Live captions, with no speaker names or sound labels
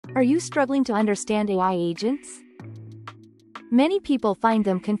Are you struggling to understand AI agents? Many people find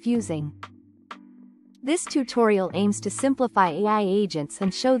them confusing. This tutorial aims to simplify AI agents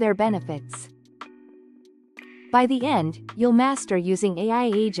and show their benefits. By the end, you'll master using AI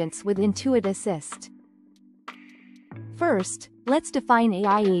agents with Intuit Assist. First, let's define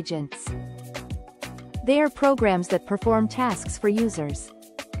AI agents. They are programs that perform tasks for users.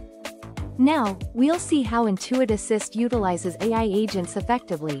 Now, we'll see how Intuit Assist utilizes AI agents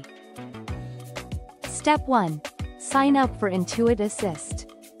effectively. Step 1. Sign up for Intuit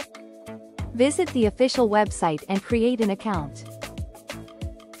Assist. Visit the official website and create an account.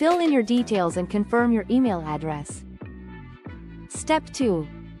 Fill in your details and confirm your email address. Step 2.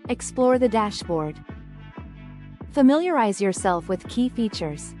 Explore the dashboard. Familiarize yourself with key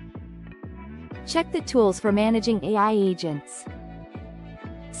features. Check the tools for managing AI agents.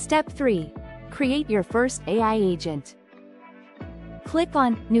 Step 3. Create your first AI agent. Click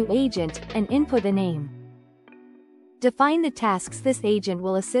on New Agent and input a name. Define the tasks this agent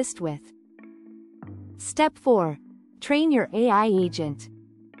will assist with. Step 4. Train your AI agent.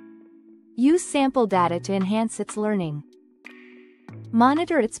 Use sample data to enhance its learning.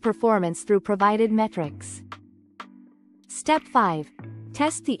 Monitor its performance through provided metrics. Step 5.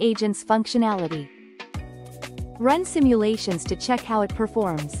 Test the agent's functionality. Run simulations to check how it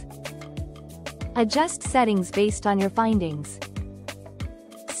performs. Adjust settings based on your findings.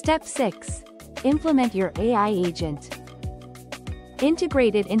 Step 6. Implement your AI agent.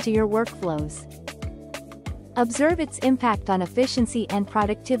 Integrate it into your workflows. Observe its impact on efficiency and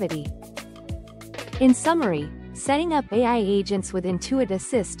productivity. In summary, setting up AI agents with Intuit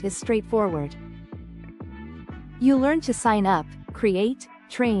Assist is straightforward. You learn to sign up, create,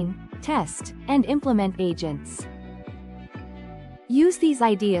 train, test, and implement agents. Use these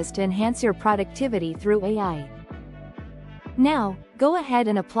ideas to enhance your productivity through AI. Now, go ahead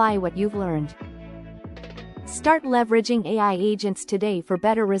and apply what you've learned. Start leveraging AI agents today for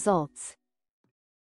better results.